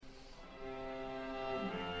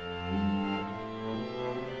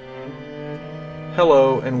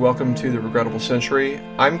Hello and welcome to The Regrettable Century.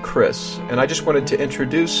 I'm Chris, and I just wanted to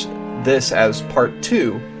introduce this as part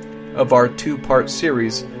 2 of our 2-part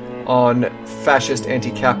series on fascist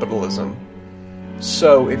anti-capitalism.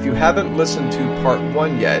 So if you haven't listened to part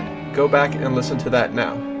 1 yet, go back and listen to that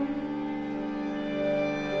now.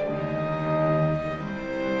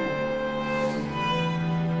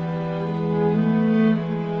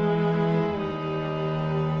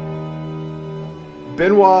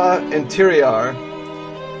 Benoit and Thiriart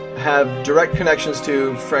have direct connections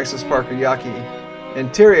to Francis Parker Yockey, and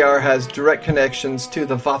Thiriart has direct connections to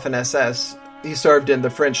the Waffen-SS. He served in the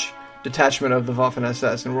French detachment of the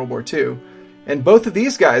Waffen-SS in World War II. And both of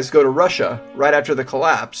these guys go to Russia right after the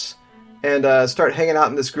collapse and start hanging out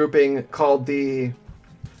in this grouping called the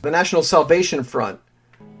National Salvation Front,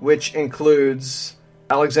 which includes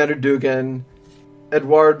Alexander Dugin,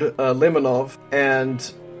 Eduard Limonov, and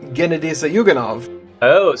Gennady Zayuganov.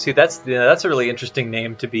 Oh, see, that's a really interesting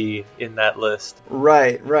name to be in that list.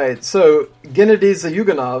 Right. So, Gennady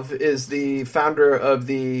Zayuganov is the founder of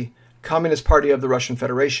the Communist Party of the Russian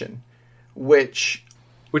Federation, which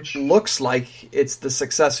looks like it's the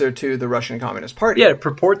successor to the Russian Communist Party. Yeah, it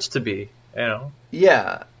purports to be,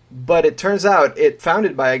 Yeah, but it turns out it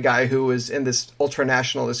founded by a guy who was in this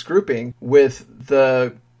ultranationalist grouping with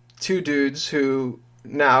the two dudes who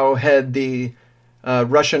now head the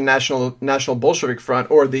Russian National Bolshevik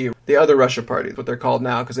Front, or the other Russia Party, what they're called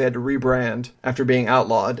now, because they had to rebrand after being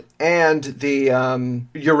outlawed, and the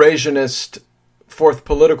Eurasianist fourth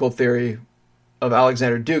political theory of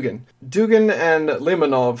Alexander Dugin. Dugin and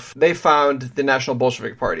Limonov, they found the National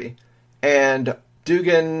Bolshevik Party, and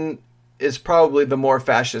Dugin is probably the more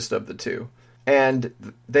fascist of the two, and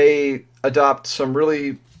they adopt some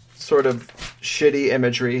really sort of shitty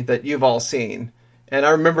imagery that you've all seen. And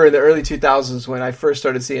I remember in the early 2000s when I first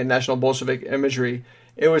started seeing National Bolshevik imagery,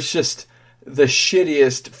 it was just the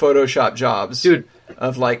shittiest Photoshop jobs. Dude.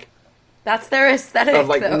 Of like... That's their aesthetic, Of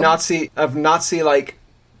like though. Nazi like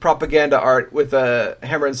propaganda art with a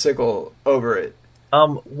hammer and sickle over it.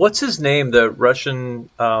 What's his name? The Russian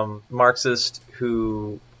Marxist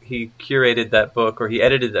who he curated that book, or he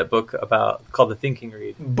edited that book called The Thinking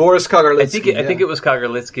Read. Boris Kagarlitsky. I think it was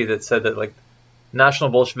Kagarlitsky that said that, like, National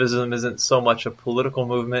Bolshevism isn't so much a political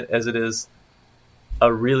movement as it is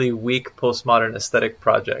a really weak postmodern aesthetic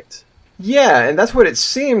project. Yeah, and that's what it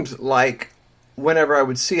seemed like whenever I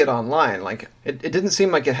would see it online. Like, it didn't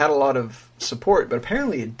seem like it had a lot of support, but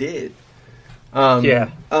apparently it did. Well,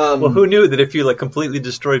 who knew that if you completely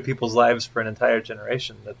destroyed people's lives for an entire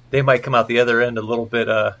generation, that they might come out the other end a little bit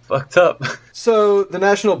fucked up. So the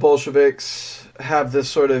National Bolsheviks have this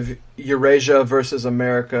sort of Eurasia versus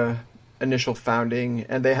America initial founding,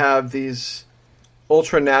 and they have these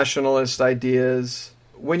ultra-nationalist ideas.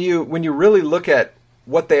 When you really look at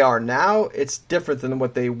what they are now, it's different than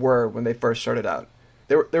what they were when they first started out.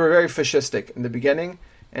 They were very fascistic in the beginning,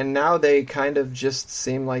 and now they kind of just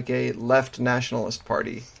seem like a left nationalist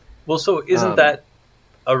party. Well, so isn't that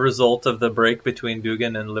a result of the break between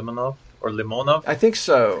Dugin and Limonov, or Limonov? I think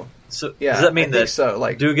so. So yeah, does that mean that so.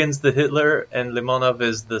 Like, Dugin's the Hitler and Limonov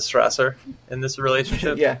is the Strasser in this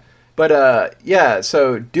relationship? Yeah. But,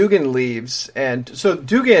 so Dugin leaves, and so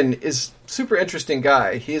Dugin is a super interesting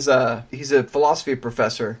guy. He's a philosophy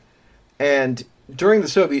professor, and during the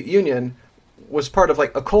Soviet Union was part of,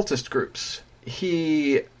 occultist groups.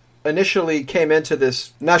 He initially came into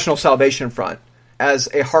this National Salvation Front as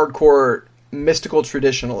a hardcore mystical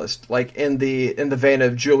traditionalist, in the vein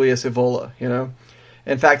of Julius Evola,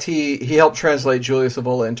 In fact, he helped translate Julius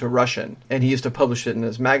Evola into Russian, and he used to publish it in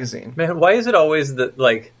his magazine. Man, why is it always that,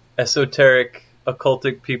 esoteric,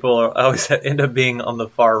 occultic people always end up being on the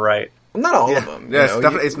far right? Well, not all of them. Yeah,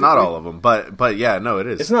 it's not all of them, but yeah, no, it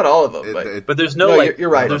is. It's not all of them, but there's no you're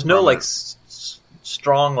right. There's no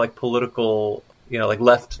strong political,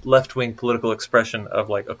 left wing political expression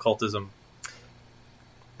of occultism.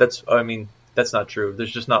 That's not true.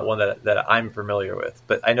 There's just not one that I'm familiar with.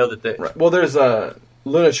 But I know that right. Well, there's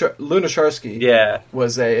Lunacharsky. Yeah,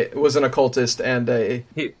 was an occultist, and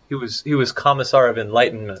he was Commissar of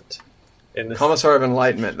Enlightenment. Commissar of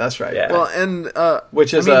Enlightenment. That's right. Yeah. Well, and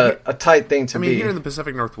which is a tight thing to be. Here in the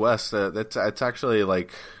Pacific Northwest, it's actually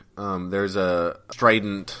there's a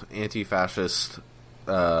strident anti-fascist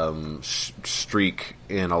streak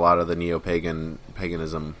in a lot of the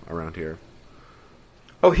paganism around here.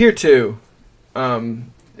 Oh, here too,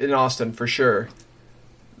 in Austin for sure.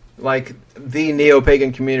 The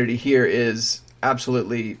neo-pagan community here is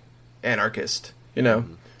absolutely anarchist,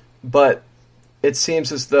 Mm-hmm. But it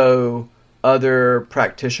seems as though other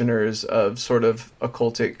practitioners of sort of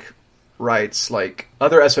occultic rites,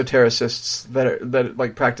 other esotericists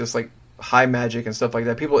that practice high magic and stuff like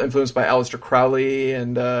that. People influenced by Aleister Crowley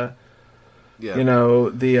and Yeah. you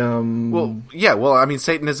know the Well, I mean,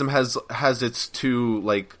 Satanism has its two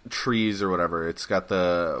like trees or whatever. It's got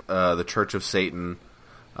the Church of Satan,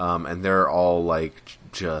 and they're all like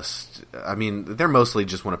just. I mean, they're mostly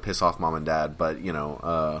just want to piss off mom and dad, but you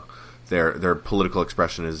know, their political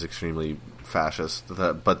expression is extremely fascist.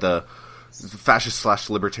 But the fascist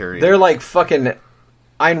 / libertarian. they're like fucking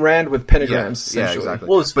Ayn Rand with pentagrams. Essentially. Exactly.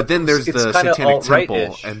 Well, but then there's it's the kinda Satanic Temple,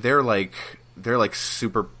 alt-right-ish. and they're like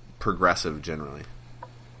super progressive generally.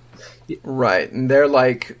 Right, and they're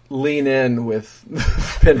like lean in with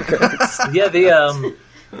pentagrams. Yeah,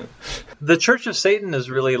 the Church of Satan is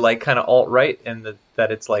really like kind of alt-right in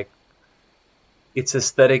that it's like its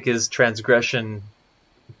aesthetic is transgression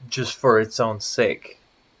just for its own sake,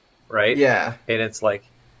 right? Yeah. And it's like,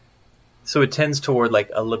 so it tends toward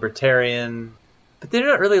like a libertarian, but they're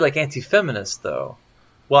not really like anti-feminist though.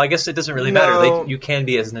 Well, I guess it doesn't really matter. You can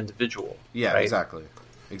be as an individual. Yeah, right? exactly.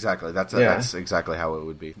 That's Yeah. that's exactly how it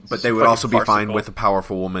would be. But It's they would fucking also be fine farcical. with a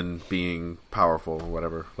powerful woman being powerful or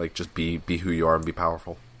whatever. Like just be who you are and be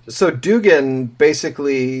powerful. So Dugin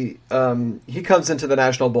basically he comes into the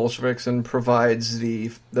National Bolsheviks and provides the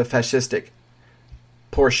fascistic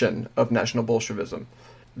portion of National Bolshevism.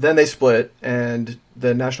 Then they split, and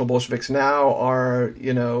the National Bolsheviks now are,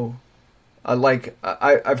 you know,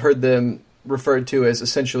 I've heard them referred to as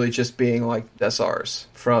essentially just being like SRs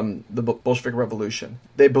from the Bolshevik Revolution.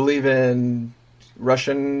 They believe in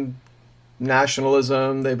Russian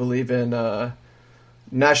nationalism. They believe in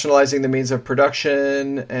nationalizing the means of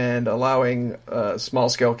production and allowing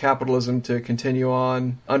small-scale capitalism to continue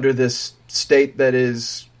on under this state that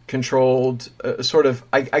is controlled, sort of.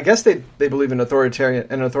 I guess they believe in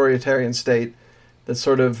an authoritarian state that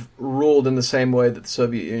sort of ruled in the same way that the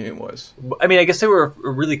Soviet Union was. I mean, I guess they were a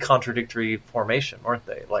really contradictory formation, weren't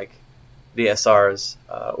they? Like the SRs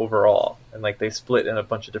overall, and like they split in a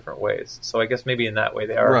bunch of different ways. So I guess maybe in that way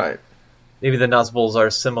they are Right. Maybe the Nazbols are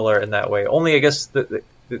similar in that way. Only I guess the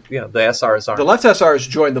SRs aren't. The left SRs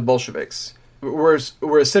joined the Bolsheviks. Were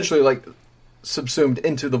essentially like subsumed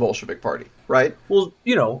into the Bolshevik Party, right? Well,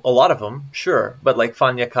 you know, a lot of them, sure, but like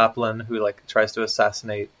Fanya Kaplan, who like tries to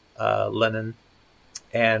assassinate Lenin,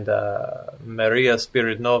 and Maria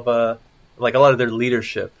Spiridnova, like a lot of their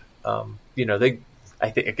leadership, you know, I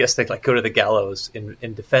guess they like go to the gallows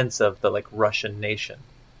in defense of the like Russian nation.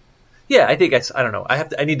 Yeah, I don't know.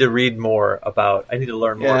 I need to read more about. I need to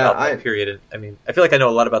learn more about that period. I mean, I feel like I know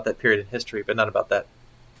a lot about that period in history, but not about that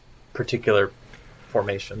particular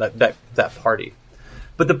formation, that party.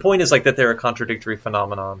 But the point is like that they're a contradictory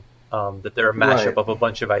phenomenon, that they're a mashup of a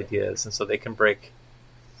bunch of ideas, and so they can break.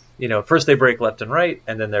 You know, first they break left and right,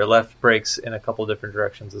 and then their left breaks in a couple different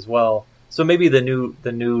directions as well. So maybe the new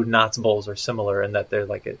Nazbols are similar in that they're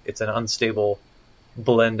like it's an unstable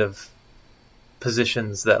blend of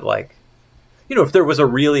positions that, like, you know, if there was a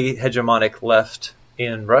really hegemonic left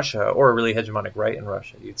in Russia or a really hegemonic right in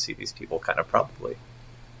Russia, you'd see these people kind of probably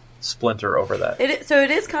splinter over that. So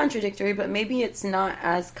it is contradictory, but maybe it's not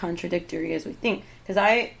as contradictory as we think. Because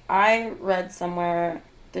I read somewhere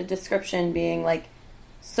the description being like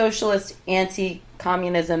socialist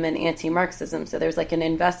anti-communism and anti-Marxism. So there's like an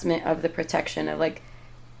investment of the protection of like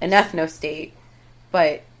an ethno-state,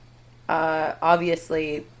 but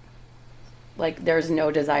obviously like there's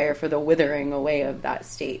no desire for the withering away of that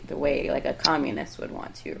state the way like a communist would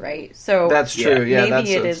want to, right? So that's true. Yeah,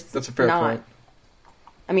 maybe that's a fair point.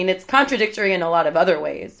 I mean, it's contradictory in a lot of other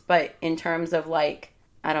ways, but in terms of like,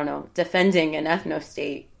 I don't know, defending an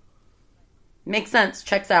ethno-state, makes sense,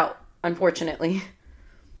 checks out, unfortunately.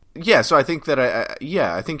 Yeah, so I think that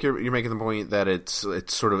I think you're making the point that it's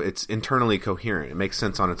internally coherent. It makes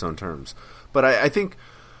sense on its own terms. But I think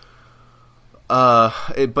but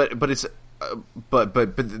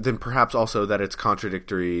then perhaps also that it's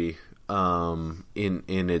contradictory in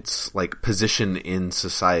its like position in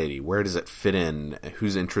society. Where does it fit in?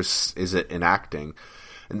 Whose interests is it enacting?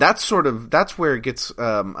 And that's where it gets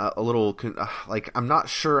a little like I'm not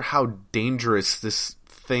sure how dangerous this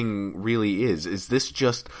thing really is. Is this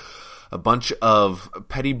just a bunch of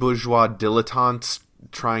petty bourgeois dilettantes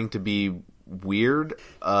trying to be weird?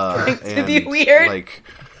 To be weird? Like,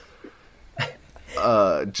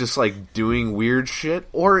 just like doing weird shit?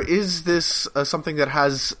 Or is this something that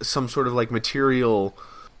has some sort of like material,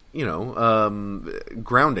 you know,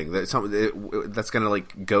 grounding, that's going to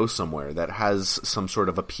like go somewhere, that has some sort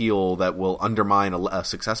of appeal that will undermine a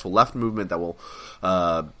successful left movement, that will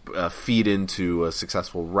feed into a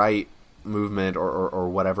successful right movement or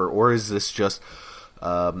whatever? Or is this just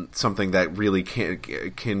something that really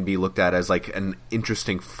can be looked at as like an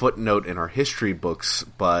interesting footnote in our history books,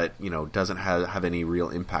 but doesn't have any real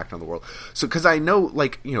impact on the world. So because I know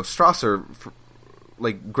Strasser,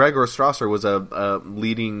 like Gregor Strasser was a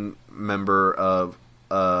leading member of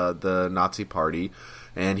the Nazi Party,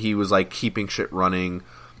 and he was like keeping shit running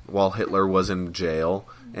while Hitler was in jail,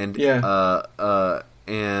 and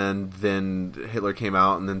and then Hitler came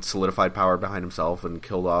out and then solidified power behind himself and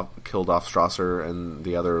killed off Strasser and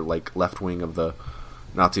the other like left wing of the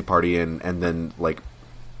Nazi Party, and then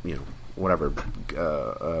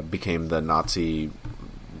became the Nazi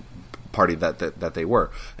party that they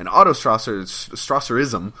were. And Otto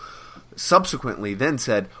Strasserism subsequently then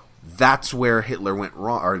said that's where Hitler went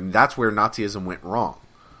wrong, or that's where Nazism went wrong,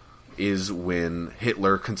 is when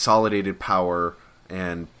Hitler consolidated power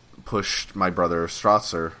and pushed my brother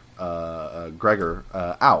Strasser, Gregor,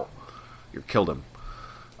 out. You killed him.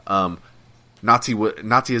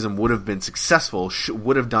 Nazism would have been successful,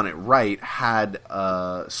 would have done it right, had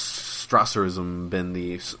Strasserism been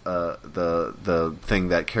the thing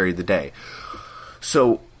that carried the day.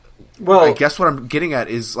 So, I guess what I'm getting at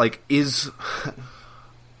is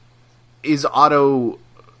is Otto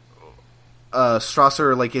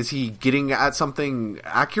Strasser, like, is he getting at something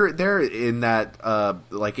accurate there in that,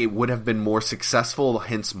 it would have been more successful,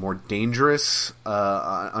 hence more dangerous,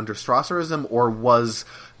 under Strasserism, or was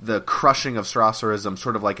the crushing of Strasserism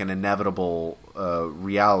sort of like an inevitable,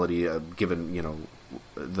 reality, given,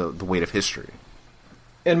 the weight of history?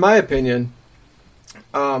 In my opinion,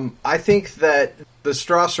 I think that the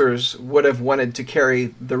Strassers would have wanted to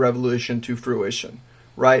carry the revolution to fruition,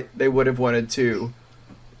 right? They would have wanted to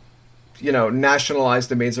nationalize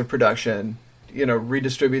the means of production,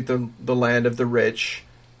 redistribute the land of the rich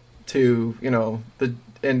to,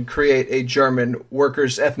 and create a German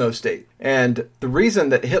workers' ethno-state. And the reason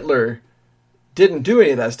that Hitler didn't do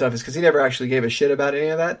any of that stuff is because he never actually gave a shit about any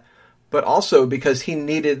of that, but also because he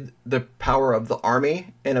needed the power of the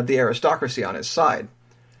army and of the aristocracy on his side.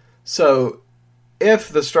 So if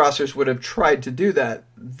the Strassers would have tried to do that,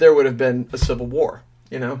 there would have been a civil war,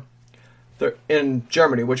 in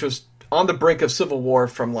Germany, which was on the brink of civil war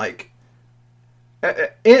from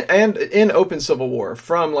in open civil war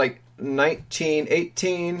from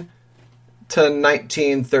 1918 to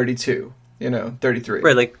 1932, 33.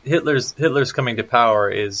 Right, like Hitler's coming to power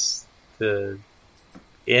is the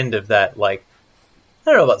end of that, I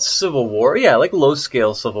don't know about civil war. Yeah, low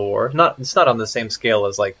scale civil war. It's not on the same scale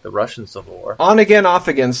as the Russian Civil War. On again, off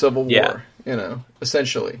again civil war. Yeah.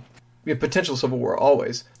 Essentially, potential civil war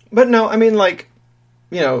always. But no, I mean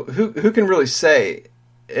who can really say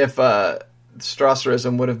if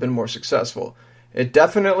Strasserism would have been more successful? It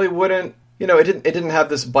definitely wouldn't. It didn't have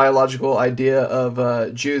this biological idea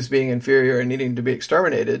of Jews being inferior and needing to be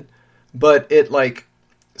exterminated, but it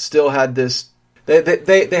still had this.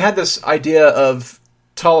 They had this idea of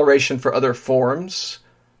toleration for other forms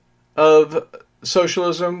of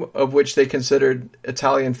socialism, of which they considered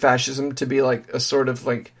Italian fascism to be a sort of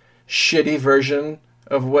shitty version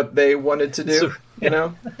of what they wanted to do. They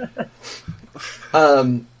were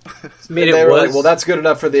well, that's good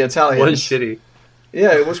enough for the Italians. It was shitty.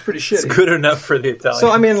 Yeah, it was pretty shitty. It's good enough for the Italians.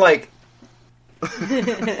 So, I mean,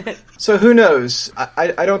 so who knows?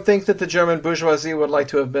 I don't think that the German bourgeoisie would like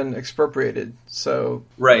to have been expropriated. So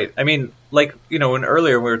right. I mean, when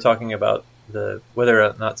earlier we were talking about whether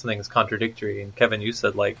or not something is contradictory, and Kevin, you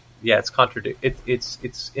said it's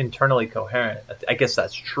it's internally coherent. I guess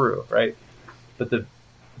that's true, right? But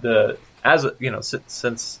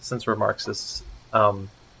since we're Marxists, I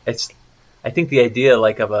think the idea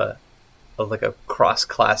of a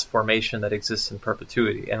cross-class formation that exists in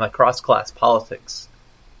perpetuity and cross-class politics,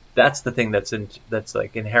 that's the thing that's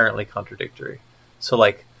inherently contradictory. So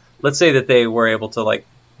let's say that they were able to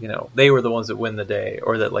they were the ones that win the day,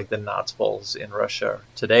 or that the Nazis in Russia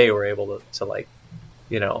today were able to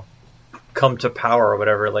come to power or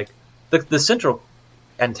whatever. The central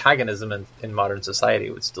antagonism in modern society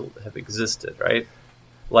would still have existed, right?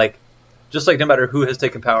 Just no matter who has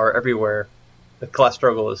taken power everywhere, the class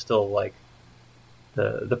struggle is still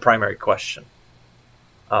the primary question.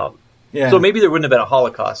 So maybe there wouldn't have been a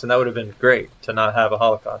Holocaust, and that would have been great to not have a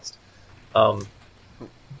Holocaust.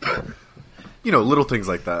 Little things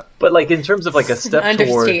like that. But in terms of a step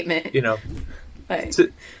toward, right.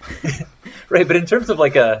 Right. But in terms of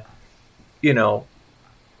a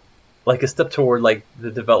step toward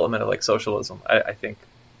the development of socialism, I think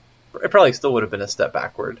it probably still would have been a step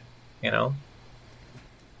backward. Oh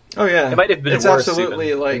yeah, it might have been it's worse.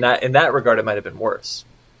 Absolutely even. In that regard, it might have been worse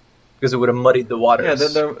because it would have muddied the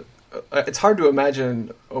waters. Yeah, it's hard to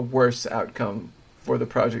imagine a worse outcome for the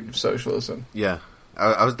project of socialism. Yeah,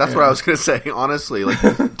 That's what I was going to say, honestly.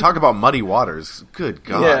 Like, talk about muddy waters. Good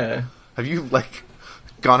God. Yeah. Have you, like,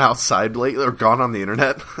 gone outside lately or gone on the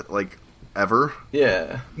internet, like, ever?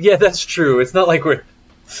 Yeah. Yeah, that's true. It's not like we're...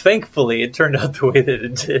 Thankfully, it turned out the way that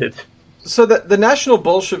it did. So the National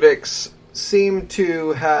Bolsheviks seem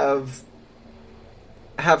to have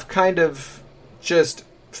kind of just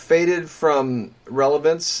faded from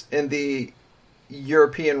relevance in the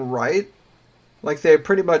European right. Like, they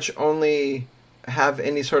pretty much only have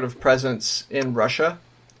any sort of presence in Russia,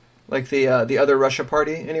 like the other Russia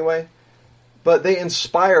party anyway. But they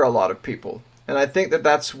inspire a lot of people, and I think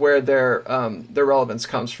that's where their relevance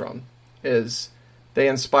comes from. Is they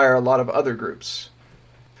inspire a lot of other groups.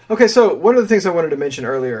 Okay, so one of the things I wanted to mention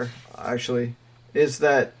earlier, actually, is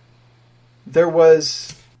that there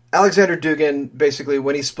was Alexander Dugin. Basically,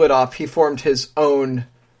 when he split off, he formed his own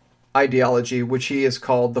ideology, which he has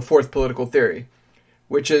called the Fourth Political Theory,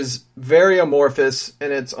 which is very amorphous,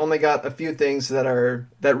 and it's only got a few things that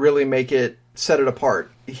really set it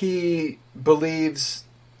apart. He believes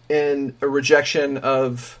in a rejection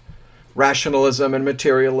of rationalism and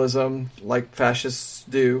materialism, like fascists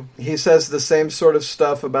do. He says the same sort of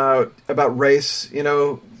stuff about race,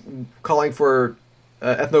 calling for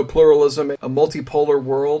ethnopluralism, a multipolar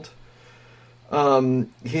world.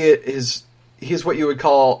 He's what you would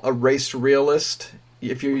call a race realist,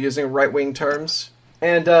 if you're using right-wing terms.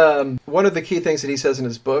 And one of the key things that he says in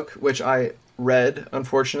his book, which I read,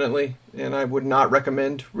 unfortunately, and I would not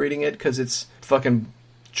recommend reading it because it's fucking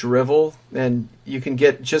drivel, and you can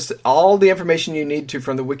get just all the information you need to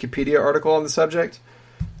from the Wikipedia article on the subject.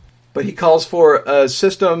 But he calls for a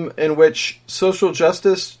system in which social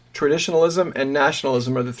justice, traditionalism, and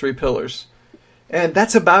nationalism are the three pillars. And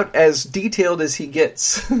that's about as detailed as he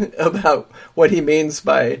gets about what he means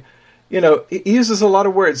by, he uses a lot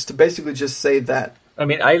of words to basically just say that. I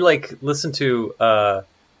mean, I listened to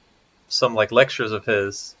some lectures of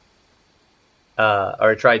his,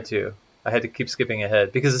 or I tried to. I had to keep skipping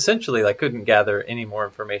ahead because essentially I couldn't gather any more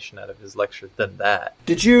information out of his lecture than that.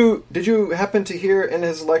 Did you happen to hear in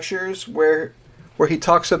his lectures where he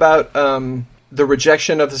talks about the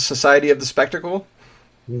rejection of the society of the spectacle?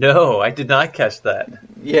 No, I did not catch that.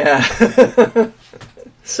 Yeah.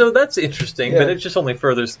 So that's interesting, but it just only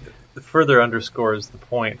further underscores the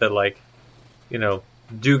point that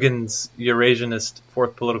Dugin's Eurasianist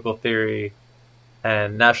fourth political theory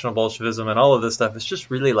and National Bolshevism and all of this stuff is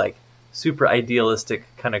just really super idealistic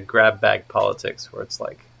kind of grab bag politics where it's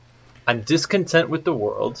I'm discontent with the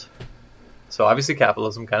world, so obviously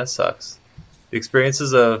capitalism kind of sucks. The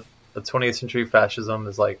experiences of the 20th century fascism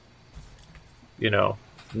is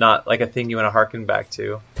not a thing you want to harken back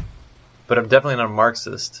to, but I'm definitely not a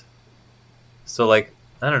Marxist, so I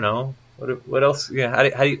don't know what else. How do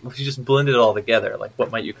you, if you just blend it all together,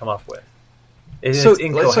 what might you come up with? It's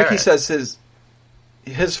like he says,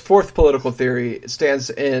 his fourth political theory stands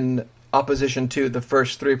in opposition to the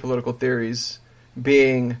first three political theories,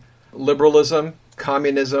 being liberalism,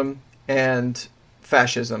 communism, and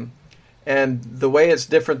fascism. And the way it's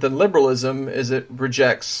different than liberalism is it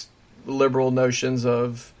rejects liberal notions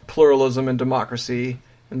of pluralism and democracy.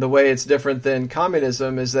 And the way it's different than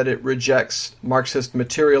communism is that it rejects Marxist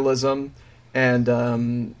materialism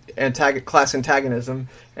and class antagonism.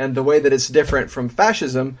 And the way that it's different from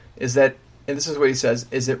fascism is that, and this is what he says,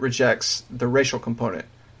 is it rejects the racial component,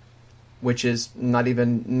 which is not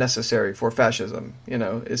even necessary for fascism,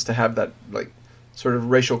 is to have that sort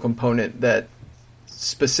of racial component that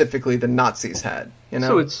specifically the Nazis had,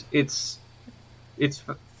 So it's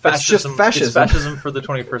fascism. It's just fascism. It's fascism for the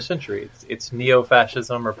 21st century. It's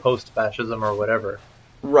neo-fascism or post-fascism or whatever.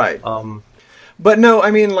 Right. But no,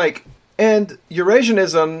 I mean and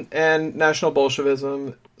Eurasianism and National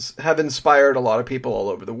Bolshevism have inspired a lot of people all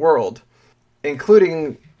over the world,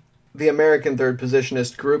 including the American third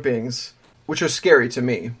positionist groupings, which are scary to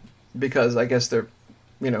me because I guess they're,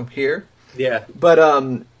 here. Yeah.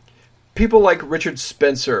 But people like Richard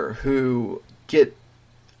Spencer, who get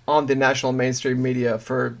on the national mainstream media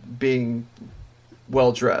for being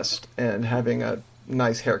well-dressed and having a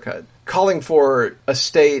nice haircut, calling for a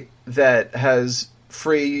state that has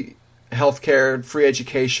free healthcare, free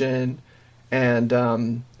education,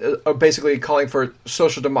 and basically calling for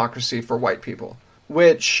social democracy for white people,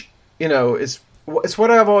 which it's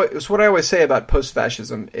what I always say about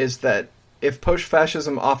post-fascism is that if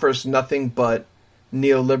post-fascism offers nothing but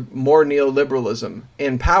more neoliberalism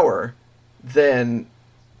in power, then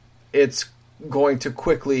it's going to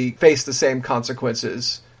quickly face the same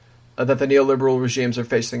consequences that the neoliberal regimes are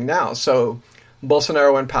facing now. So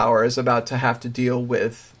Bolsonaro in power is about to have to deal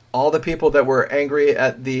with all the people that were angry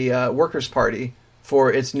at the Workers' Party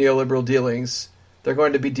for its neoliberal dealings they're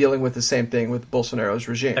going to be dealing with the same thing with Bolsonaro's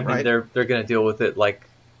regime, I mean, right? they're going to deal with it like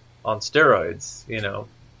on steroids, because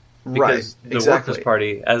right, the exactly. Workers'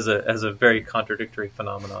 Party, as a very contradictory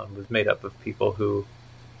phenomenon, was made up of people who,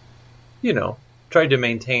 tried to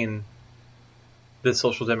maintain the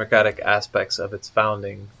social democratic aspects of its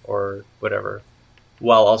founding or whatever,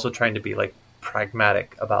 while also trying to be like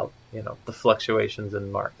pragmatic about the fluctuations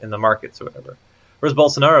in the markets or whatever. Whereas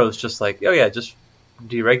Bolsonaro is just like, oh yeah, just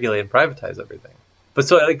deregulate and privatize everything. But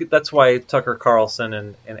so like, that's why Tucker Carlson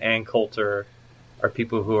and Ann Coulter are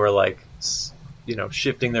people who are like,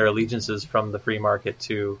 shifting their allegiances from the free market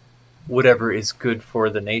to whatever is good for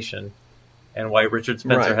the nation, and why Richard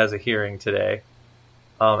Spencer has a hearing today.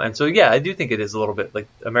 And so, yeah, I do think it is a little bit like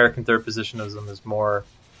American third positionism is more,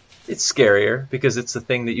 it's scarier because it's the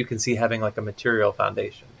thing that you can see having like a material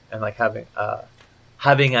foundation and like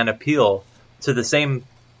having an appeal to the same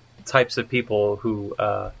types of people who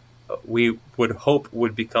we would hope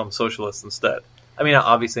would become socialists instead. I mean,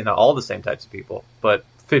 obviously not all the same types of people, but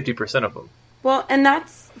 50% of them. Well, and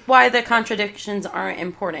that's why the contradictions aren't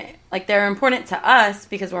important. Like, they're important to us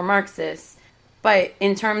because we're Marxists, but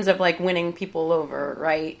in terms of, like, winning people over,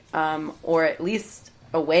 right, or at least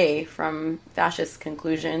away from fascist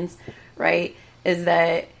conclusions, right, is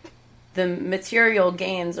that the material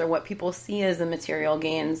gains, or what people see as the material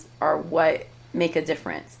gains, are what make a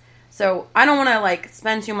difference. So I don't want to, like,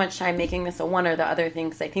 spend too much time making this a one or the other thing,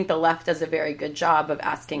 because I think the left does a very good job of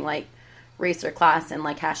asking, like, race or class and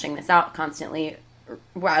like hashing this out constantly,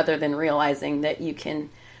 rather than realizing that you can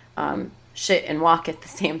shit and walk at the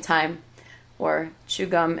same time, or chew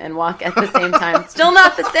gum and walk at the same time. Still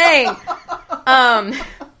not the same.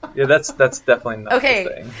 Yeah, that's definitely not okay.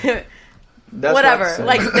 the same. Whatever.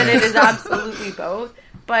 Like, that it is absolutely both.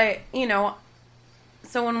 But,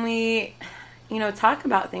 so when we, talk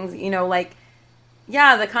about things, like,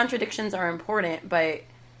 yeah, the contradictions are important, but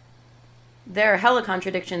there are hella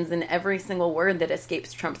contradictions in every single word that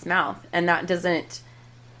escapes Trump's mouth. And that doesn't,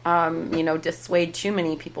 dissuade too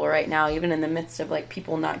many people right now, even in the midst of, like,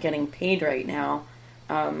 people not getting paid right now.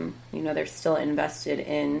 They're still invested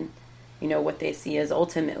in, what they see as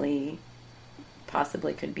ultimately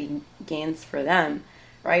possibly could be gains for them,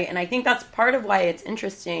 right? And I think that's part of why it's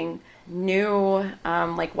interesting. New,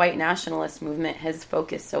 white nationalist movement has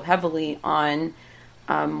focused so heavily on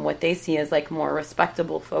what they see as, like, more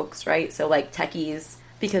respectable folks, right? So, like, techies,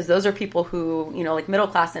 because those are people who, like, middle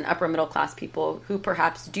class and upper middle class people who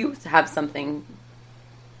perhaps do have something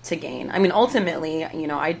to gain. I mean, ultimately,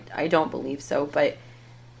 I don't believe so, but,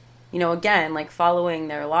 again, like, following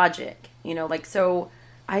their logic, so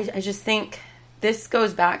I just think this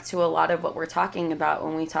goes back to a lot of what we're talking about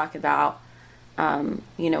when we talk about,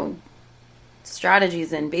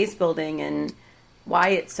 strategies and base building, and why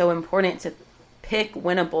it's so important to pick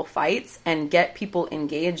winnable fights and get people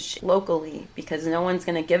engaged locally, because no one's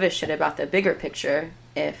going to give a shit about the bigger picture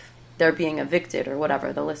if they're being evicted or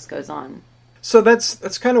whatever. The list goes on. So that's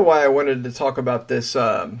kind of why I wanted to talk about this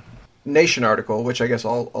Nation article, which I guess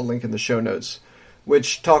I'll link in the show notes,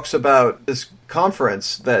 which talks about this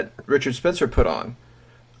conference that Richard Spencer put on,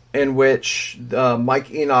 in which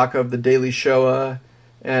Mike Enoch of The Daily Shoah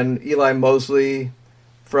and Eli Mosley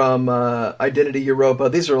from Identity Europa,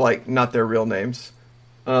 these are, like, not their real names.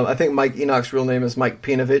 I think Mike Enoch's real name is Mike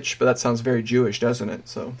Pinovich, but that sounds very Jewish, doesn't it?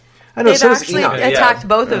 So I know. They've so actually attacked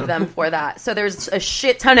both of them for that. So there's a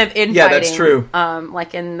shit ton of infighting. Yeah, that's true.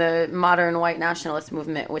 Like in the modern white nationalist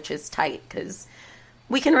movement, which is tight because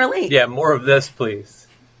we can relate. Yeah, more of this, please.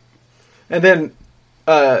 And then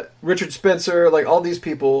Richard Spencer, like, all these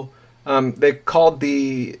people, they called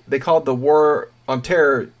the war on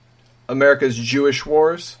terror America's Jewish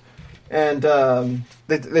wars, and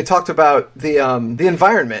they talked about the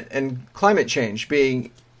environment and climate change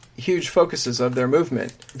being huge focuses of their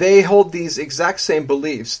movement. They hold these exact same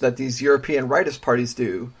beliefs that these European rightist parties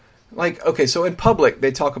do. Like, okay, so in public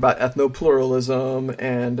they talk about ethno-pluralism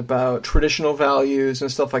and about traditional values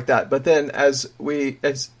and stuff like that. But then, as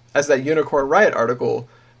that Unicorn Riot article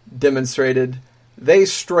demonstrated, they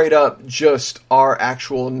straight up just are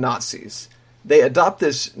actual Nazis. They adopt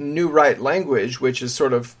this new right language, which is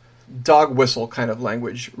sort of dog whistle kind of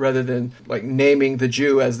language, rather than, like, naming the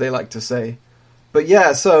Jew, as they like to say. But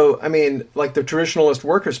yeah, so, I mean, like, the Traditionalist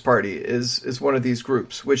Workers' Party is one of these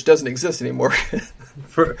groups, which doesn't exist anymore.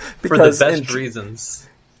 for the best reasons.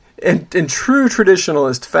 In true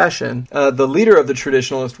traditionalist fashion, the leader of the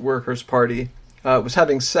Traditionalist Workers' Party was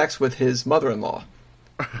having sex with his mother-in-law.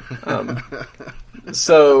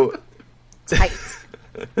 So... Tight.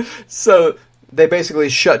 So they basically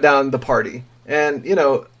shut down the party. And,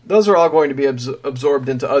 those are all going to be absorbed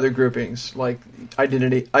into other groupings, like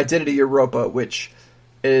Identity Europa, which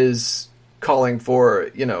is calling for,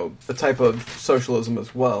 a type of socialism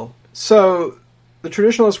as well. So the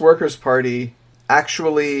Traditionalist Workers' Party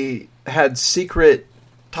actually had secret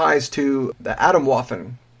ties to the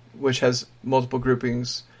Atomwaffen, which has multiple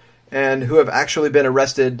groupings, and who have actually been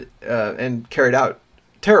arrested and carried out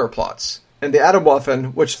terror plots. And the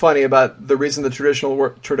Atomwaffen, which is funny about the reason the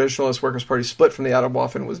Traditionalist Workers' Party split from the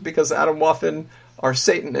Atomwaffen was because the Atomwaffen are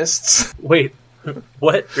Satanists. Wait,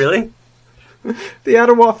 what? Really? The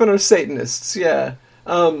Atomwaffen are Satanists, yeah.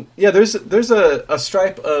 There's a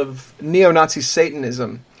stripe of neo-Nazi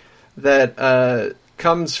Satanism that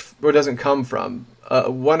comes or doesn't come from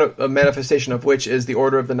a manifestation of which is the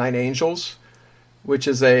Order of the Nine Angels, which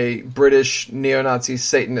is a British neo-Nazi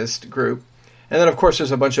Satanist group. And then, of course,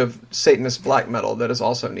 there's a bunch of Satanist black metal that is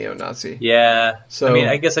also neo-Nazi. Yeah. So, I mean,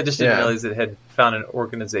 I guess I just didn't realize it had found an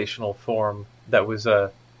organizational form that was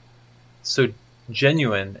so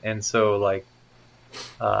genuine and so, like,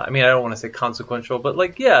 I don't want to say consequential, but,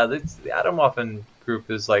 like, the Atomwaffen group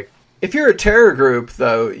is, like... If you're a terror group,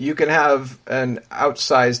 though, you can have an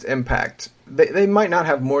outsized impact. They might not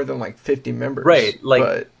have more than, like, 50 members. Right.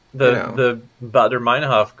 Like, but, the Baader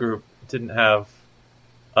Meinhof group didn't have...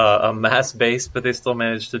 a mass base, but they still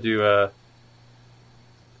managed to do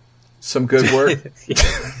some good work.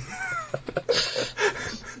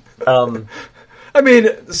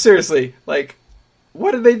 Seriously, like,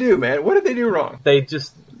 what did they do, man? What did they do wrong? They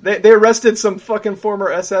just they arrested some fucking former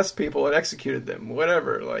SS people and executed them.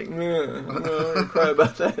 Whatever. Like, I'm gonna cry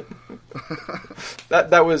about that.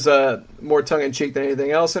 that was more tongue in cheek than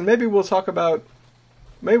anything else. And maybe we'll talk about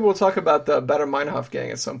the Baader Meinhof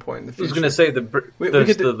gang at some point in the future. I was going to say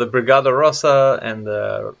there's the Brigada Rossa and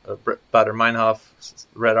the Baader Meinhof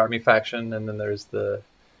Red Army faction, and then there's the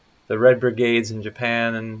Red Brigades in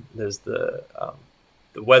Japan, and there's the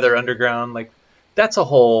Weather Underground. Like, that's a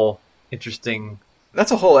whole interesting.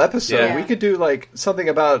 That's a whole episode. Yeah. We could do like something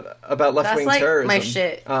about left wing terrorism. My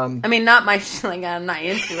shit. Not my shit. Like, I'm not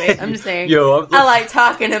into it. I'm just saying. I like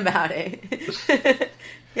talking about it.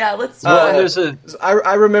 Yeah, let's do it.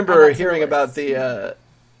 I remember hearing about the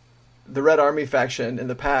Red Army faction in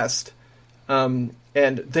the past, and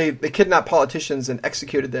they kidnapped politicians and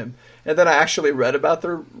executed them. And then I actually read about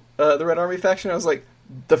the Red Army faction. I was like,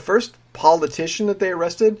 the first politician that they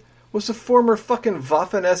arrested was a former fucking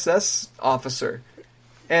Waffen SS officer,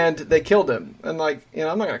 and they killed him. And like,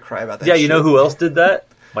 I'm not gonna cry about that. Yeah, shit. You know who else did that?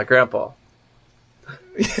 My grandpa.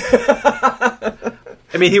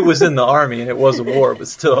 I mean, he was in the army, and it was a war, but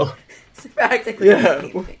still. It's practically the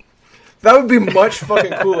same thing. That would be much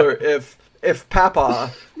fucking cooler if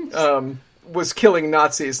Papa was killing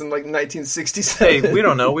Nazis in, like, 1967. Hey, we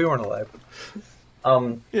don't know. We weren't alive.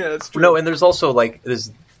 Yeah, that's true. No, and there's also, like,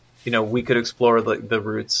 we could explore the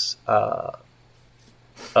roots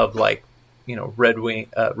of, like, Red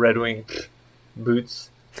Wing boots.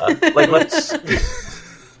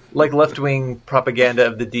 Like left-wing propaganda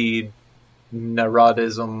of the deed,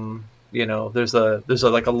 Narodism, there's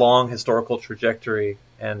like a long historical trajectory,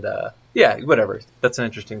 and whatever. That's an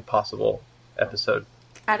interesting possible episode.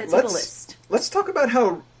 Add it to the list. Let's talk about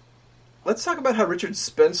how Richard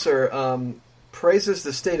Spencer praises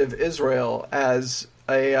the state of Israel as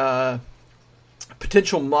a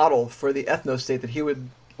potential model for the ethno-state that he would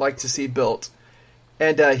like to see built,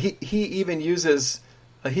 and he even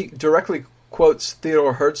he directly quotes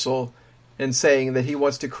Theodor Herzl in saying that he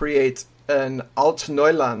wants to create an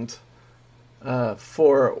Altneuland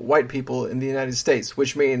for white people in the United States,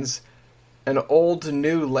 which means an old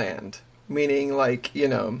new land, meaning like,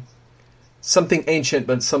 something ancient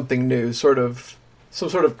but something new, some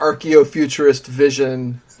sort of archaeo-futurist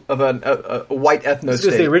vision of a white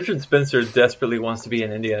ethno-state. Richard Spencer desperately wants to be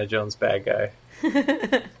an Indiana Jones bad guy.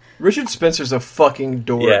 Richard Spencer's a fucking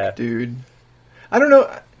dork, dude. I don't know.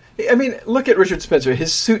 I mean, look at Richard Spencer.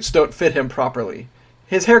 His suits don't fit him properly.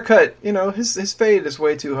 His haircut, his fade is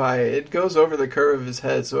way too high. It goes over the curve of his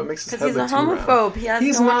head, so it makes his head look too round. Because he's a homophobe. He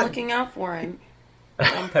has no one looking out for him.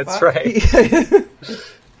 That's right.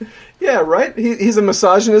 Yeah, right? He's a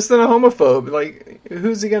misogynist and a homophobe. Like,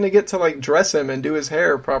 who's he going to get to, like, dress him and do his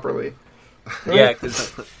hair properly? Right? Yeah,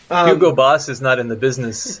 because Hugo Boss is not in the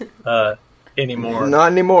business anymore.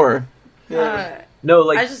 Not anymore. Yeah. No,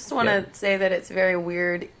 like, I just want to say that it's very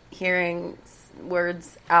weird hearing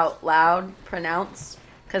words out loud pronounced,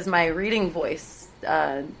 because my reading voice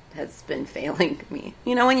has been failing me.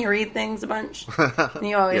 When you read things a bunch, and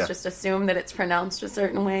you always just assume that it's pronounced a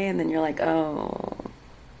certain way, and then you're like, oh,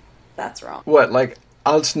 that's wrong. What, like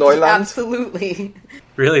Altneuland? Absolutely.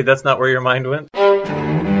 Really? That's not where your mind went?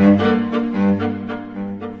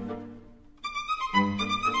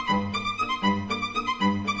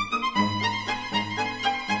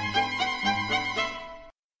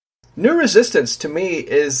 New Resistance, to me,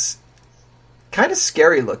 is kind of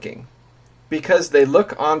scary looking, because they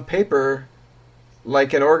look on paper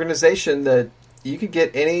like an organization that you could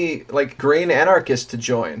get any, like, green anarchist to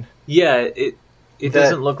join. Yeah, it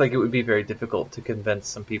doesn't look like it would be very difficult to convince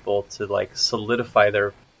some people to, like, solidify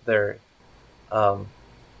their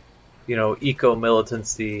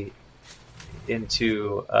eco-militancy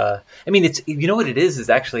into, I mean, it's, you know what it is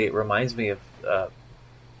actually, it reminds me of,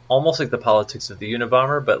 almost like the politics of the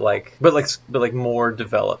Unabomber, but more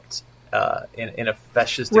developed, in a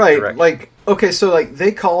fascistic direction. Right, like, okay, so, like,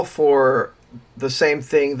 they call for the same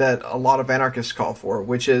thing that a lot of anarchists call for,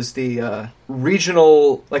 which is the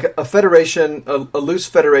regional, like a federation, a loose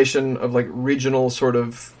federation of, like, regional sort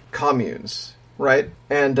of communes, right?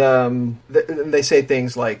 And they say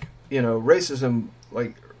things like, racism,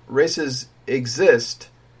 like, races exist,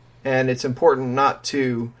 and it's important not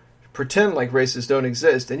to pretend like races don't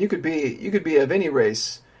exist. And you could be of any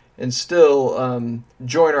race and still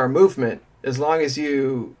join our movement, as long as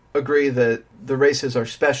you agree that the races are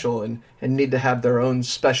special and need to have their own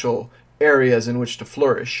special areas in which to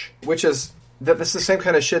flourish. Which is that's the same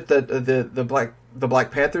kind of shit that the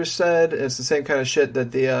Black Panthers said. It's the same kind of shit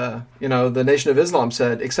that the Nation of Islam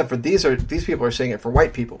said, except for these people are saying it for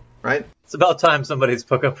white people, right? It's about time somebody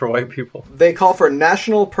spoke up for white people. They call for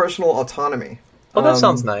national personal autonomy. Oh, that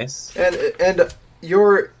sounds nice. And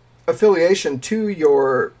your affiliation to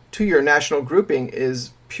your national grouping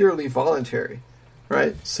is purely voluntary,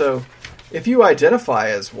 right? So if you identify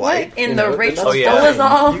as white, what in the racial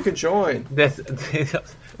Dolezal, you could join.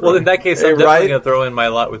 Well, in that case, I'm definitely going to throw in my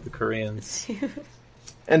lot with the Koreans.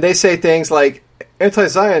 And they say things like,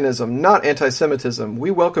 anti-Zionism, not anti-Semitism.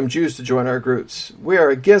 We welcome Jews to join our groups. We are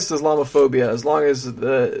against Islamophobia as long as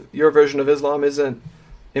your version of Islam isn't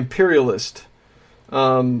imperialist.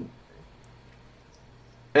 And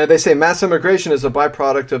they say mass immigration is a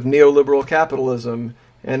byproduct of neoliberal capitalism.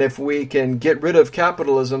 And if we can get rid of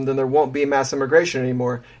capitalism, then there won't be mass immigration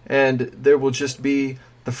anymore. And there will just be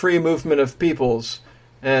the free movement of peoples.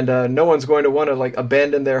 And no one's going to want to, like,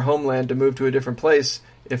 abandon their homeland to move to a different place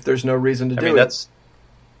if there's no reason to do it.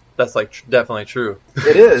 That's like definitely true.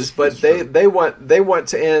 It is, but they want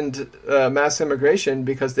to end mass immigration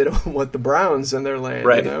because they don't want the Browns in their land.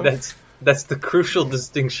 Right. That's the crucial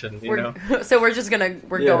distinction. So we're just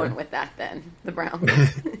going with that then. The Browns.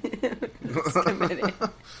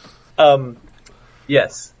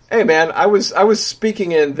 Yes. Hey man, I was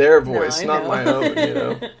speaking in their voice, not my own.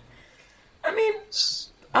 I mean,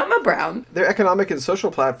 I'm a Brown. Their economic and social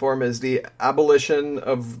platform is the abolition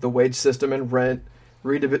of the wage system and rent,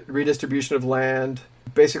 redistribution of land,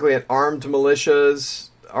 basically armed militias,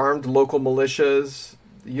 armed local militias,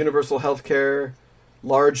 universal health care,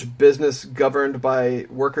 large business governed by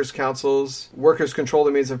workers' councils, workers control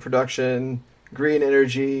the means of production, green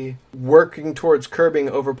energy, working towards curbing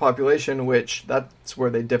overpopulation, which that's where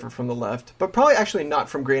they differ from the left, but probably actually not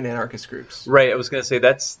from green anarchist groups. Right, I was going to say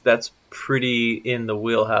that's pretty in the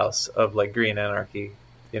wheelhouse of, like, green anarchy,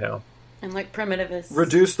 And, like, primitivists.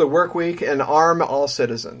 Reduce the work week and arm all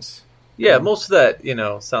citizens. Yeah, most of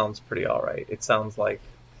that, sounds pretty all right. It sounds like...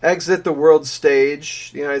 Exit the world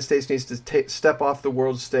stage. The United States needs to step off the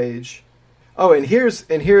world stage. Oh, and here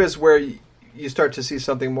is where you start to see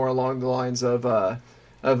something more along the lines of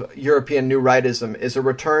European New Rightism, is a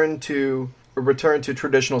return to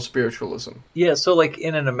traditional spiritualism. Yeah, so like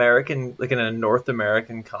in a North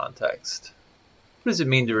American context, what does it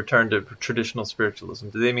mean to return to traditional spiritualism?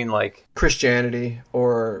 Do they mean like Christianity,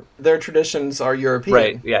 or their traditions are European?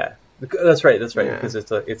 Right. Yeah, that's right. Yeah. Because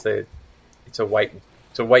it's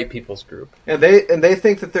a white people's group, and they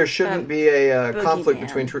think that there shouldn't be a conflict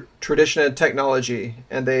between tradition and technology,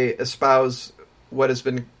 and they espouse what has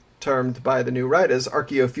been termed by the New Right as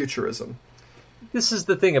archaeofuturism. This is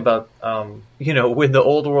the thing about when the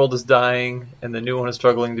old world is dying and the new one is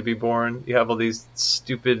struggling to be born, you have all these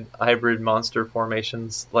stupid hybrid monster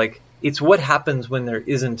formations. Like, it's what happens when there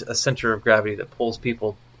isn't a center of gravity that pulls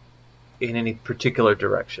people in any particular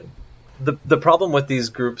direction. The problem with these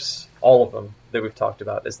groups, all of them that we've talked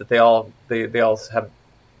about, is that they all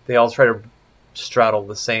try to straddle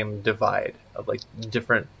the same divide of, like,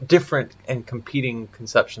 different and competing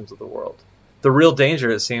conceptions of the world. The real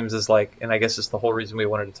danger, it seems, is like, and I guess it's the whole reason we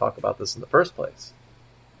wanted to talk about this in the first place,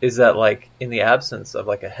 is that, like, in the absence of,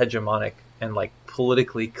 like, a hegemonic and, like,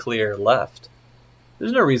 politically clear left,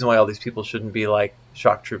 there's no reason why all these people shouldn't be, like,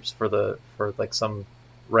 shock troops for like some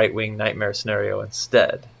right-wing nightmare scenario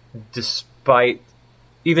instead, despite,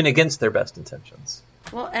 even against their best intentions.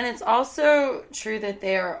 Well, and it's also true that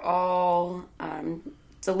they are all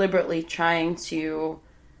deliberately trying to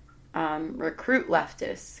recruit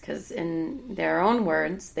leftists, because in their own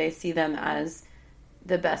words, they see them as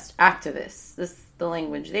the best activists. This is the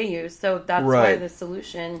language they use. So that's why the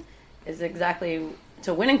solution is exactly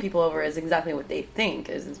to winning people over is exactly what they think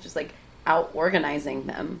is. It's just like out organizing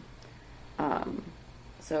them.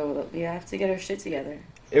 So we have to get our shit together.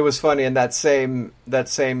 It was funny in that same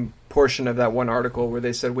portion of that one article where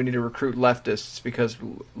they said we need to recruit leftists because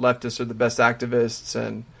leftists are the best activists,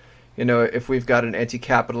 and if we've got an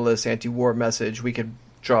anti-capitalist, anti-war message, we could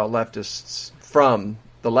draw leftists from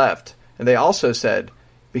the left. And they also said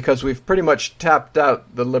because we've pretty much tapped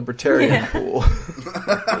out the libertarian pool.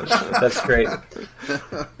 That's great.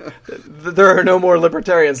 There are no more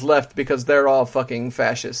libertarians left because they're all fucking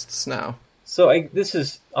fascists now. So this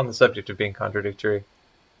is on the subject of being contradictory.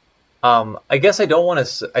 I guess I don't want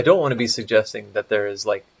to be suggesting that there is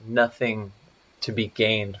like nothing to be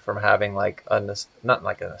gained from having like not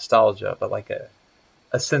like a nostalgia, but like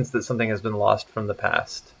a sense that something has been lost from the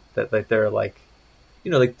past. That like they're like,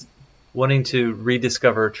 like wanting to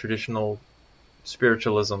rediscover traditional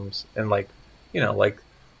spiritualisms and like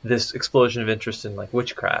this explosion of interest in like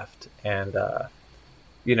witchcraft and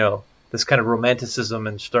this kind of romanticism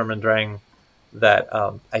and Sturm und Drang that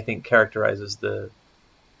I think characterizes the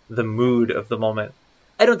mood of the moment.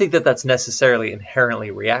 I don't think that that's necessarily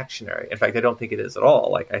inherently reactionary. In fact, I don't think it is at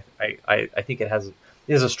all. Like I think it has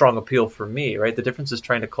a strong appeal for me, right? The difference is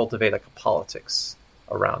trying to cultivate like a politics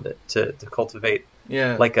around it, to cultivate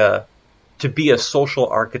like to be a social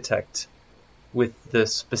architect with the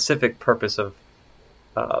specific purpose of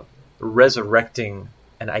resurrecting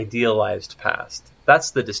an idealized past.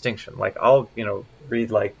 That's the distinction. Like I'll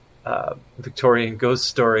read like Victorian ghost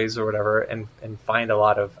stories or whatever, and find a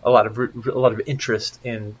lot of interest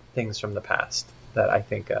in things from the past that I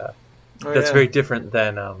think that's very different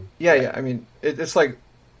than I mean it's like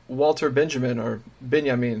Walter Benjamin or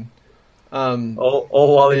Benjamin.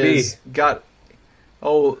 Wally B. God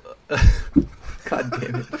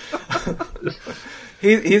damn it.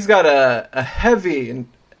 He's got a heavy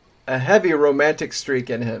romantic streak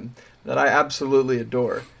in him that I absolutely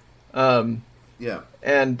adore. And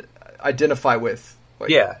identify with. Like,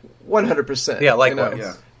 100%. Yeah,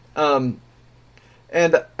 likewise. And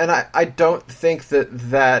I don't think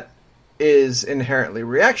that is inherently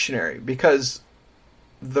reactionary, because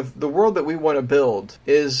the world that we want to build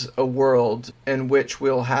is a world in which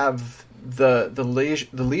we'll have the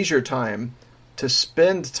leisure time to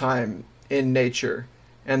spend time in nature,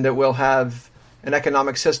 and that we'll have an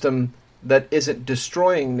economic system that isn't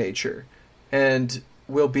destroying nature, and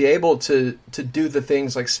we'll be able to do the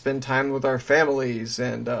things like spend time with our families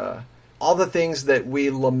and all the things that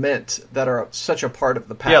we lament that are such a part of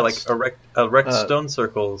the past. Yeah, like erect stone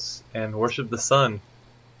circles and worship the sun.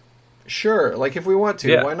 Sure, like if we want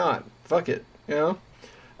to, why not? Fuck it,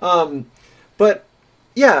 But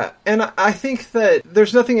yeah, and I think that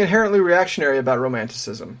there's nothing inherently reactionary about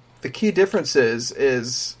romanticism. The key difference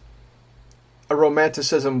is a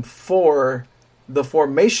romanticism for the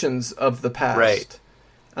formations of the past. Right.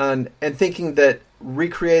 And thinking that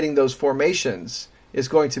recreating those formations is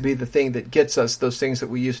going to be the thing that gets us those things that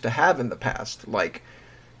we used to have in the past, like,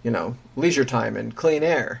 leisure time and clean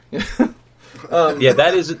air.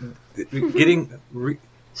 That is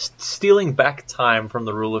stealing back time from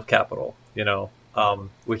the rule of capital,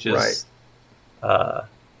 which is a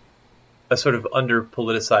sort of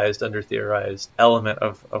under-politicized, under-theorized element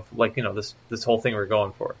of like, this whole thing we're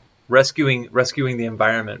going for. Rescuing the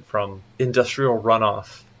environment from industrial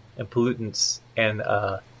runoff and pollutants and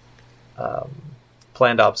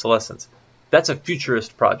planned obsolescence. That's a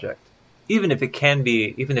futurist project, even if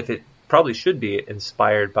it probably should be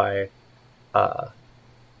inspired by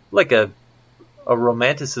like a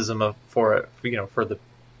romanticism for the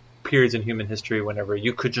periods in human history whenever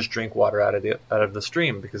you could just drink water out of the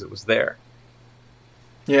stream because it was there.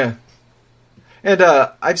 Yeah, and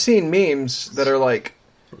I've seen memes that are like.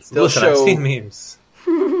 I've seen memes.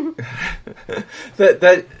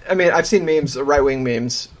 I've seen memes, right-wing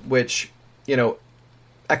memes, which,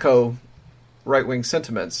 echo right-wing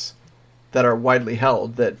sentiments that are widely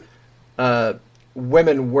held, that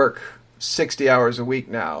women work 60 hours a week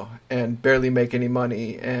now and barely make any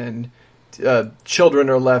money, and children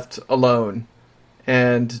are left alone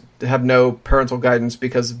and have no parental guidance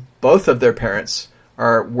because both of their parents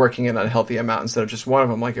are working an unhealthy amount instead of just one of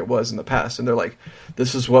them like it was in the past. And they're like,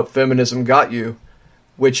 this is what feminism got you,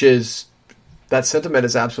 which is, that sentiment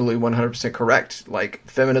is absolutely 100% correct. Like,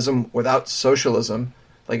 feminism without socialism,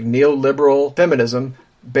 like neoliberal feminism,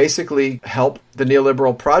 basically helped the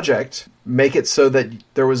neoliberal project make it so that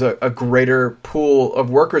there was a greater pool of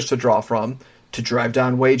workers to draw from, to drive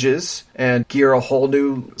down wages and gear a whole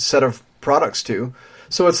new set of products to.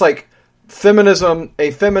 So it's like a feminism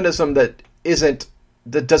that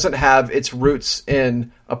doesn't have its roots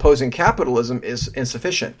in opposing capitalism is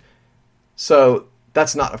insufficient. So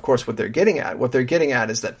that's not, of course, what they're getting at. What they're getting at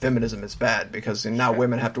is that feminism is bad because now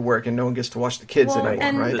women have to work and no one gets to watch the kids anymore,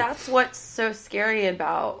 and right? That's what's so scary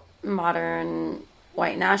about modern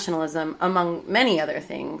white nationalism, among many other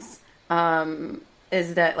things,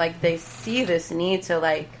 is that like they see this need to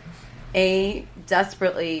like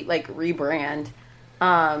desperately like rebrand,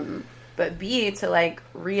 but B, to like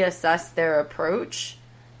reassess their approach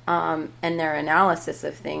and their analysis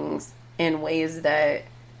of things in ways that,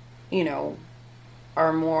 you know,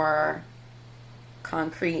 are more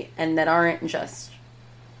concrete and that aren't just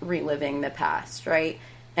reliving the past, right?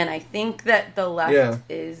 And I think that the left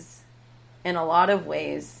is, in a lot of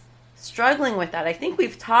ways, struggling with that. I think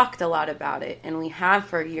we've talked a lot about it, and we have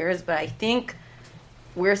for years, but I think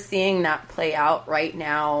we're seeing that play out right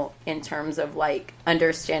now in terms of, like,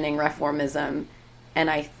 understanding reformism. And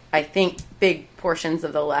I think big portions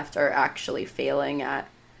of the left are actually failing at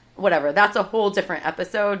whatever. That's a whole different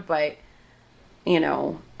episode, but, you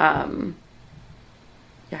know, I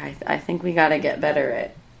think we got to get better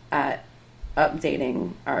at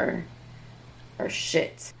updating our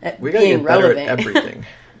shit, at we gotta being get better relevant. at everything.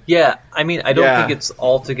 Yeah, I mean, I don't think it's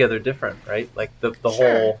altogether different, right? Like the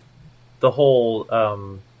whole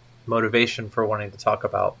motivation for wanting to talk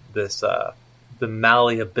about this, the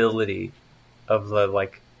malleability of the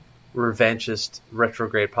like revanchist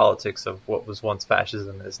retrograde politics of what was once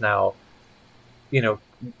fascism is now, you know,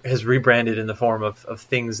 has rebranded in the form of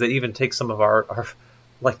things that even take some of our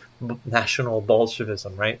like national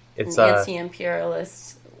Bolshevism, right? It's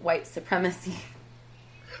anti-imperialist white supremacy.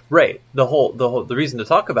 Right. The reason to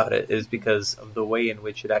talk about it is because of the way in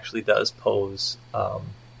which it actually does pose a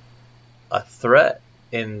threat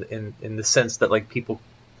in the sense that like people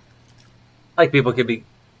could be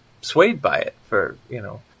swayed by it. For, you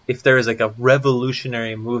know, if there is like a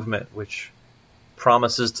revolutionary movement which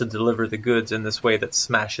promises to deliver the goods in this way that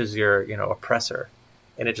smashes your, you know, oppressor,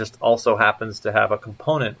 and it just also happens to have a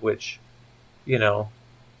component which, you know,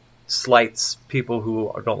 slights people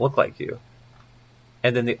who don't look like you.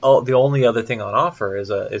 And then the only other thing on offer is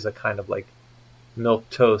a kind of like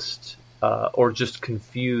milquetoast or just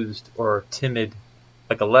confused or timid,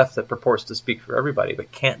 like a left that purports to speak for everybody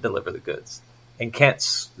but can't deliver the goods and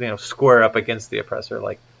can't, you know, square up against the oppressor.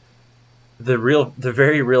 Like the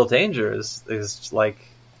very real danger is like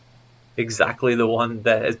exactly the one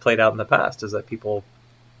that has played out in the past, is that people,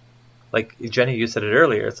 like Jenny, you said it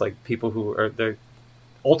earlier, it's like people who are there.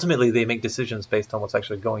 Ultimately, they make decisions based on what's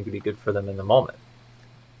actually going to be good for them in the moment.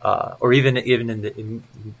 Or even in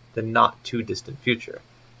the not too distant future.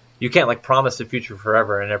 You can't like promise a future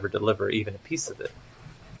forever and never deliver even a piece of it,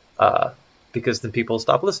 because then people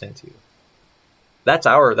stop listening to you. That's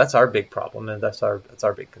our big problem, and that's our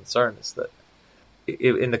big concern, is that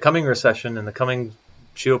in the coming recession, in the coming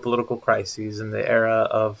geopolitical crises, in the era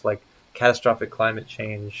of like catastrophic climate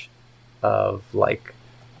change, of like,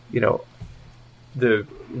 you know, the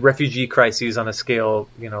refugee crises on a scale,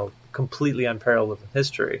 you know, completely unparalleled in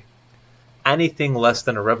history. Anything less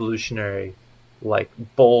than a revolutionary, like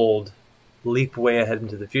bold leap way ahead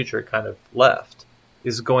into the future kind of left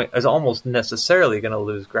is almost necessarily going to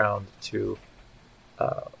lose ground to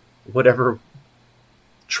whatever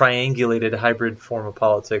triangulated hybrid form of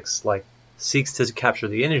politics like seeks to capture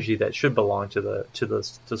the energy that should belong to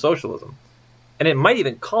socialism, and it might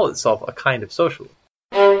even call itself a kind of socialism.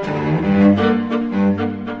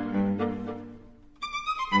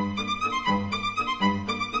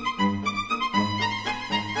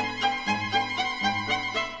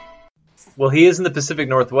 Well, he is in the Pacific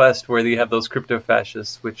Northwest, where you have those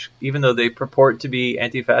crypto-fascists, which, even though they purport to be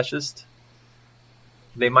anti-fascist,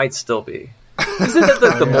 they might still be. Isn't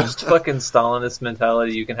that the most fucking Stalinist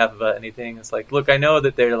mentality you can have about anything? It's like, look, I know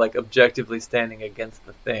that they're like objectively standing against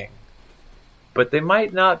the thing, but they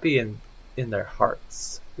might not be in their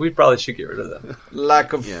hearts. We probably should get rid of them.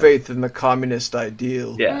 Lack of faith in the communist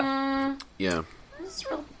ideal. Yeah. Yeah. It's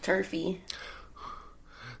real turfy.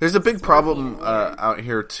 There's a big problem out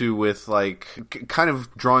here too with like kind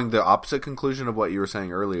of drawing the opposite conclusion of what you were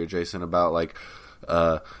saying earlier, Jason, about like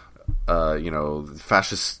you know,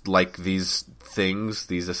 fascists like these things,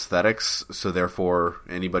 these aesthetics, so therefore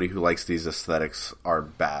anybody who likes these aesthetics are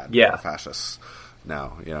bad, yeah, are fascists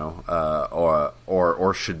now, you know,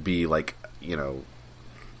 or should be like, you know,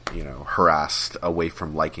 harassed away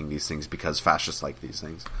from liking these things because fascists like these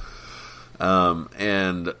things,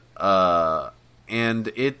 and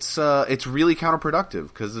it's really counterproductive,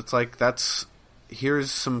 because it's like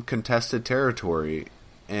here's some contested territory,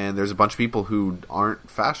 and there's a bunch of people who aren't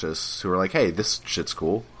fascists who are like, hey, this shit's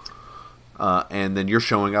cool. And then you're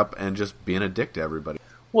showing up and just being a dick to everybody.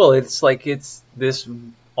 Well, it's like it's this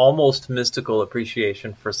almost mystical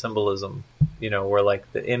appreciation for symbolism, where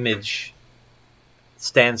like the image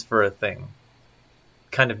stands for a thing,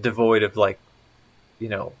 kind of devoid of like,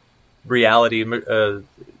 reality,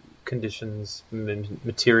 conditions,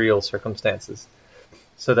 material circumstances.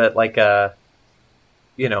 So that like, like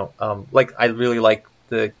I really like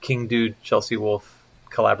the King Dude Chelsea Wolfe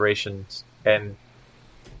collaborations, and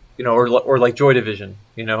or like Joy Division,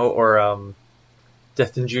 or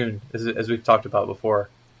Death in June, as we've talked about before.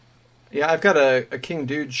 Yeah, I've got a King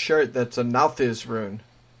Dude shirt that's a Nauthiz rune,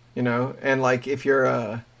 and like if you're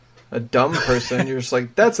a dumb person, you're just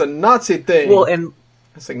like, that's a Nazi thing. Well, and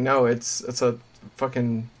it's like, no, it's a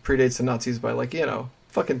fucking predates the Nazis by like,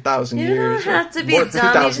 fucking 1,000 You years. don't have to be dumb, you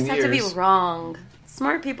just have to be wrong.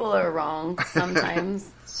 Smart people are wrong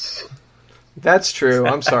sometimes. That's true,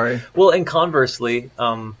 I'm sorry. Well, and conversely,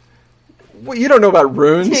 well, you don't know about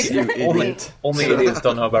runes, you idiot. Only idiots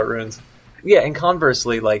don't know about runes. Yeah, and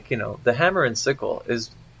conversely, like, the hammer and sickle is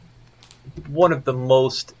one of the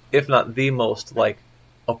most, if not the most, like,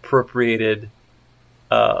 appropriated,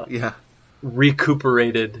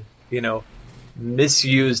 recuperated,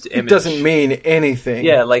 misused image. It doesn't mean anything.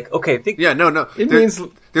 Yeah, like, okay, It means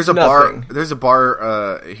there's a nothing. bar. There's a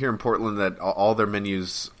bar here in Portland that all their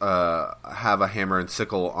menus have a hammer and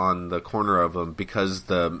sickle on the corner of them because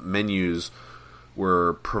the menus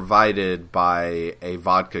were provided by a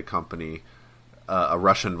vodka company, a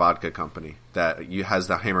Russian vodka company that has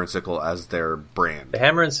the hammer and sickle as their brand. The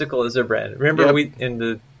hammer and sickle is their brand. Remember, we in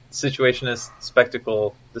the situationist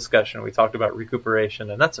spectacle discussion, we talked about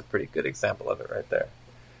recuperation, and that's a pretty good example of it right there.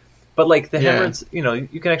 But like the hammer,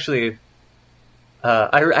 you can actually.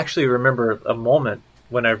 I actually remember a moment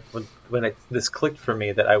when this clicked for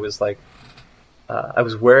me that I was like, I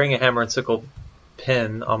was wearing a hammer and sickle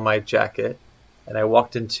pin on my jacket, and I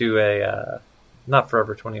walked into a not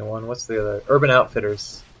Forever 21, what's the other, Urban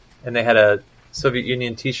Outfitters, and they had a Soviet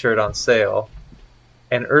Union T-shirt on sale.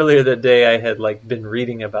 And earlier that day, I had like been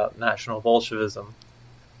reading about National Bolshevism,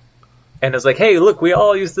 and it's like, hey, look, we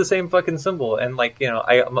all use the same fucking symbol, and like,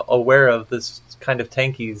 I am aware of this kind of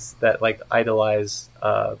tankies that like idolize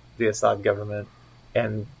the Assad government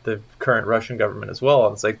and the current Russian government as well.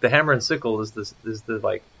 And it's like the hammer and sickle is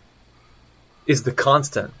the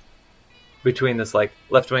constant between this like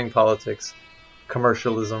left-wing politics,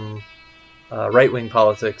 commercialism, right-wing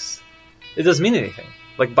politics. It doesn't mean anything.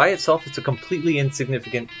 Like by itself, it's a completely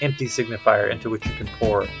insignificant, empty signifier into which you can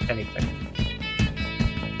pour anything.